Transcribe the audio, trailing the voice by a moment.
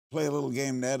Play a little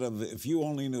game, Ned, of if you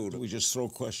only knew. We just throw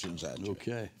questions at you.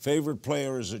 Okay. Favorite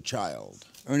player as a child?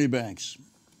 Ernie Banks.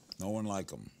 No one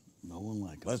like him. No one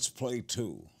like him. Let's play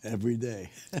two. Every day.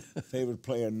 Favorite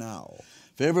player now?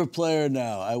 Favorite player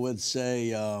now, I would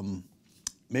say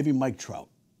maybe Mike Trout.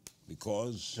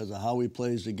 Because? Because of how he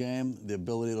plays the game, the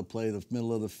ability to play the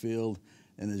middle of the field,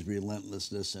 and his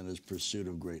relentlessness and his pursuit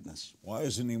of greatness. Why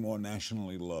isn't he more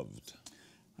nationally loved?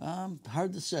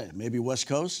 Hard to say. Maybe West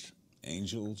Coast?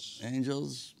 Angels?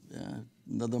 Angels, yeah.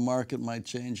 Another market might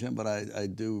change him, but I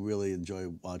do really enjoy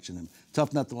watching him.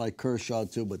 Tough not to like Kershaw,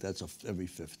 too, but that's every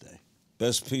fifth day.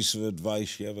 Best piece of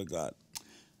advice you ever got?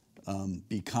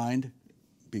 Be kind,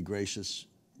 be gracious,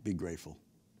 be grateful.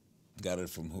 Got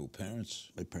it from who? Parents?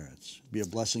 My parents. Be a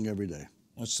blessing every day.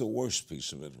 What's the worst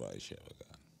piece of advice you ever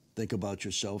got? Think about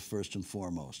yourself first and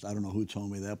foremost. I don't know who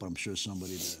told me that, but I'm sure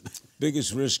somebody did.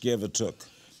 Biggest risk you ever took?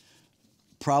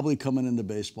 Probably coming into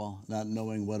baseball, not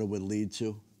knowing what it would lead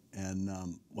to. And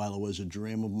while it was a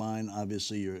dream of mine,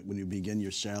 obviously when you begin, your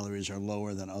salaries are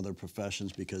lower than other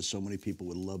professions because so many people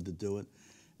would love to do it,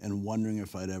 and wondering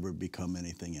if I'd ever become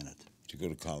anything in it. Did you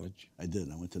go to college? I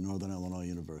did. I went to Northern Illinois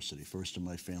University, first in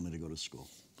my family to go to school.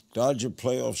 Dodger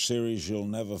playoff series you'll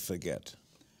never forget?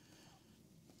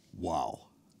 Wow.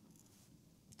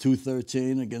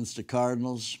 2-13 against the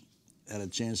Cardinals. Had a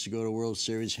chance to go to World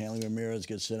Series. Hanley Ramirez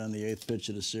gets hit on the 8th pitch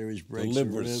of the series, breaks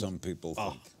Deliberate, a rib. some people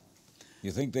think. Oh.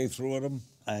 You think they threw at him?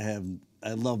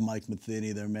 I love Mike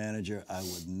Matheny, their manager. I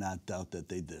would not doubt that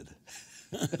they did.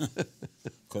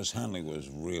 Because Hanley was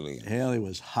really... Hanley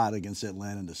was hot against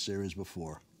Atlanta in the series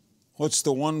before. What's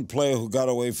the one player who got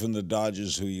away from the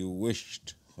Dodgers who you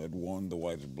wished had worn the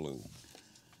white and blue?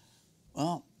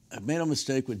 Well, I made a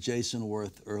mistake with Jason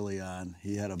Worth early on.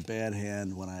 He had a bad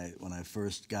hand when I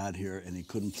first got here, and he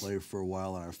couldn't play for a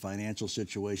while, and our financial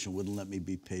situation wouldn't let me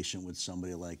be patient with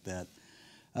somebody like that.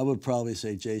 I would probably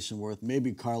say Jason Worth,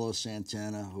 maybe Carlos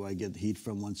Santana, who I get heat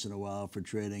from once in a while for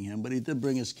trading him, but he did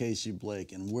bring us Casey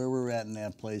Blake, and where we're at in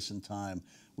that place and time,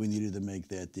 we needed to make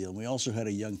that deal. And we also had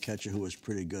a young catcher who was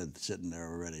pretty good sitting there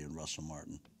already in Russell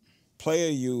Martin. Player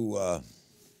you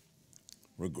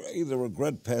either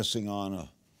regret passing on or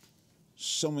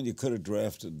someone you could have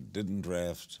drafted, didn't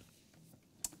draft?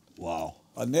 Wow.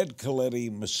 A Ned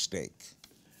Colletti mistake?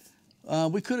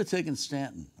 We could have taken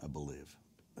Stanton, I believe.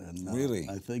 And, really?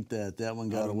 I think that one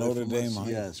got away Notre from Dame us.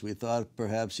 Yes, we thought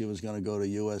perhaps he was going to go to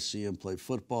USC and play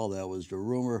football. That was the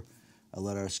rumor. I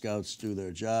let our scouts do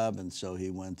their job, and so he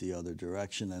went the other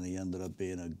direction, and he ended up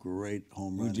being a great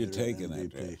home run hitter. Who'd you take in that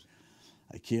draft?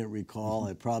 I can't recall.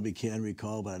 I probably can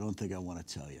recall, but I don't think I want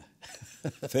to tell you.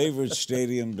 Favorite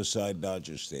stadium beside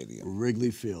Dodger Stadium?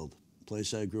 Wrigley Field,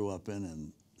 place I grew up in,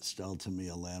 and still to me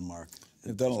a landmark.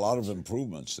 They've done a lot of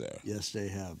improvements there. Yes, they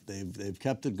have. They've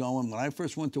kept it going. When I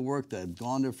first went to work there, I'd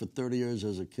gone there for 30 years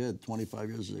as a kid, 25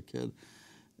 years as a kid,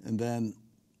 and then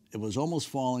it was almost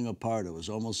falling apart. It was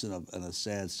almost in a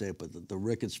sad state, but the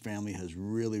Ricketts family has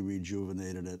really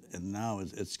rejuvenated it, and now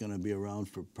it's going to be around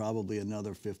for probably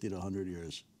another 50 to 100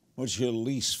 years. What's your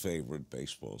least favorite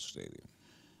baseball stadium?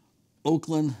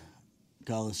 Oakland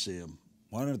Coliseum.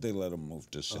 Why don't they let them move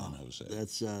to San Jose?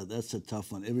 That's a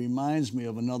tough one. It reminds me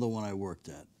of another one I worked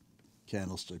at,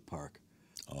 Candlestick Park.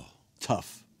 Oh.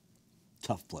 Tough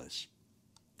place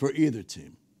for either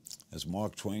team. As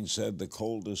Mark Twain said, the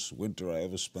coldest winter I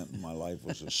ever spent in my life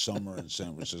was a summer in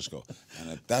San Francisco. And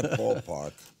at that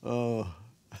ballpark,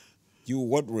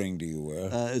 what ring do you wear?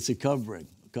 It's a Cub ring,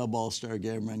 Cub All-Star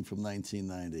Game ring from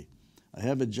 1990. I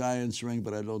have a Giants ring,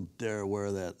 but I don't dare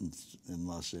wear that in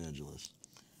Los Angeles,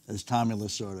 as Tommy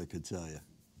Lasorda could tell you.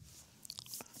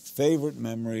 Favorite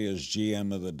memory as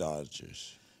GM of the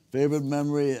Dodgers? Favorite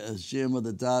memory as GM of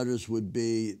the Dodgers would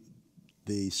be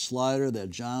the slider that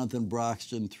Jonathan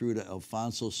Broxton threw to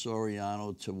Alfonso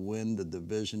Soriano to win the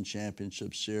Division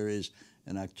Championship Series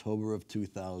in October of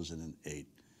 2008.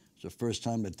 It's the first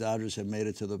time the Dodgers have made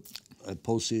it to the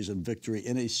postseason victory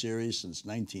in a series since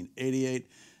 1988.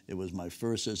 It was my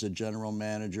first as a general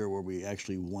manager where we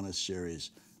actually won a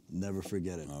series. Never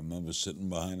forget it. I remember sitting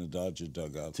behind the Dodger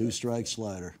dugout. Two-strike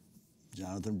slider,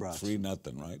 Jonathan Broxton.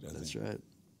 3-0, right? That's right.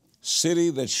 City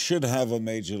that should have a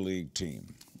major league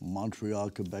team?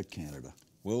 Montreal, Quebec, Canada.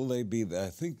 Will they be there? I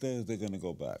think they're going to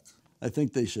go back. I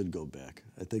think they should go back.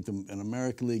 I think an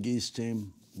American League East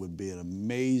team would be an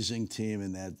amazing team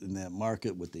in that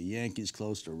market with the Yankees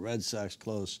close, the Red Sox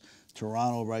close,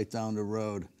 Toronto right down the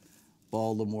road,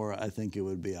 Baltimore. I think it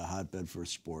would be a hotbed for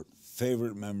sport.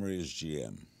 Favorite memory as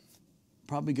GM?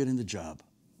 Probably getting the job.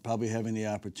 Probably having the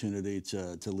opportunity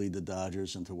to lead the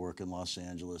Dodgers and to work in Los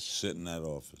Angeles. Sit in that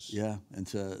office. Yeah, and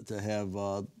to have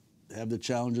have the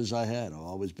challenges I had. I've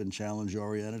always been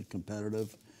challenge-oriented,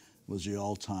 competitive, was the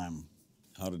all-time.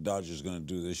 How the Dodgers going to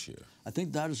do this year? I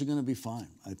think Dodgers are going to be fine.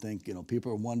 I think,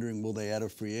 people are wondering, will they add a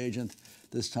free agent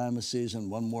this time of season?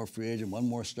 One more free agent, one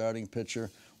more starting pitcher.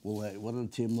 What will the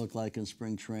team look like in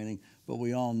spring training? But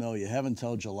we all know you have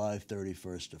until July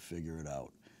 31st to figure it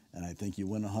out. And I think you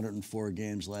win 104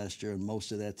 games last year, and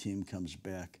most of that team comes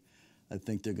back. I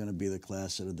think they're going to be the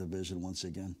class of the division once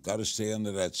again. Got to stay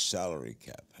under that salary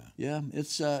cap, huh? Yeah,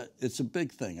 it's a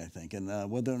big thing, I think.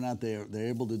 And whether or not they're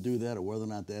able to do that, or whether or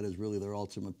not that is really their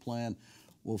ultimate plan,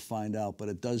 we'll find out. But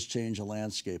it does change the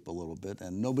landscape a little bit.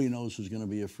 And nobody knows who's going to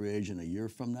be a free agent a year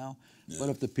from now. Yeah. But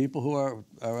if the people who are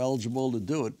eligible to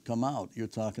do it come out, you're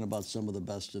talking about some of the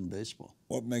best in baseball.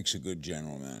 What makes a good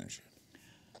general manager?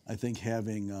 I think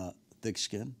having thick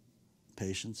skin,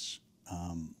 patience,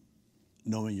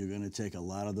 knowing you're going to take a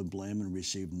lot of the blame and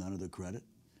receive none of the credit,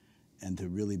 and to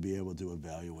really be able to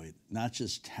evaluate not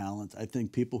just talent. I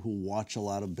think people who watch a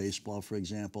lot of baseball, for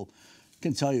example,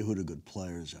 can tell you who the good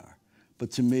players are. But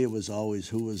to me, it was always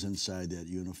who was inside that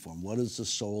uniform. What is the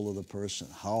soul of the person?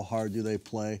 How hard do they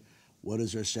play? What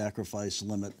is their sacrifice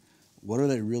limit? What are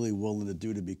they really willing to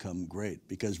do to become great?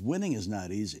 Because winning is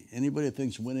not easy. Anybody that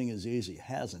thinks winning is easy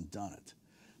hasn't done it.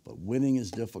 But winning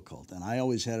is difficult, and I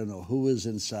always had to know who is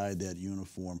inside that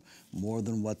uniform more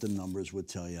than what the numbers would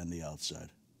tell you on the outside.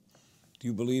 Do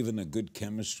you believe in a good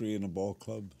chemistry in a ball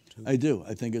club, too? I do.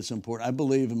 I think it's important. I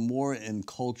believe more in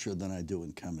culture than I do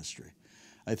in chemistry.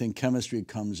 I think chemistry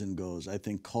comes and goes. I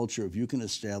think culture, if you can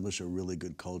establish a really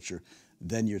good culture,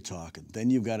 then you're talking.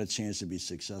 Then you've got a chance to be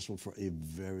successful for a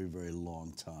very, very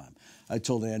long time. I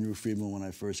told Andrew Friedman when I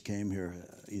first came here,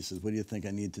 he says, what do you think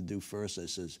I need to do first? I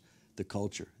says, the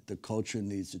culture. The culture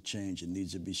needs to change. It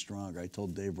needs to be stronger. I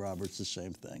told Dave Roberts the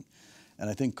same thing. And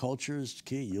I think culture is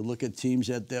key. You look at teams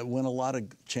that win a lot of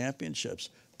championships.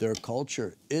 Their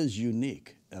culture is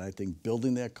unique. And I think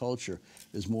building that culture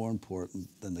is more important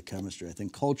than the chemistry. I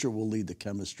think culture will lead the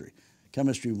chemistry.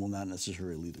 Chemistry will not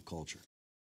necessarily lead the culture.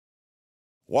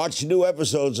 Watch new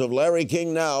episodes of Larry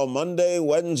King Now Monday,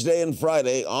 Wednesday, and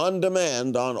Friday on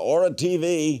demand on Aura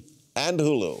TV and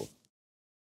Hulu.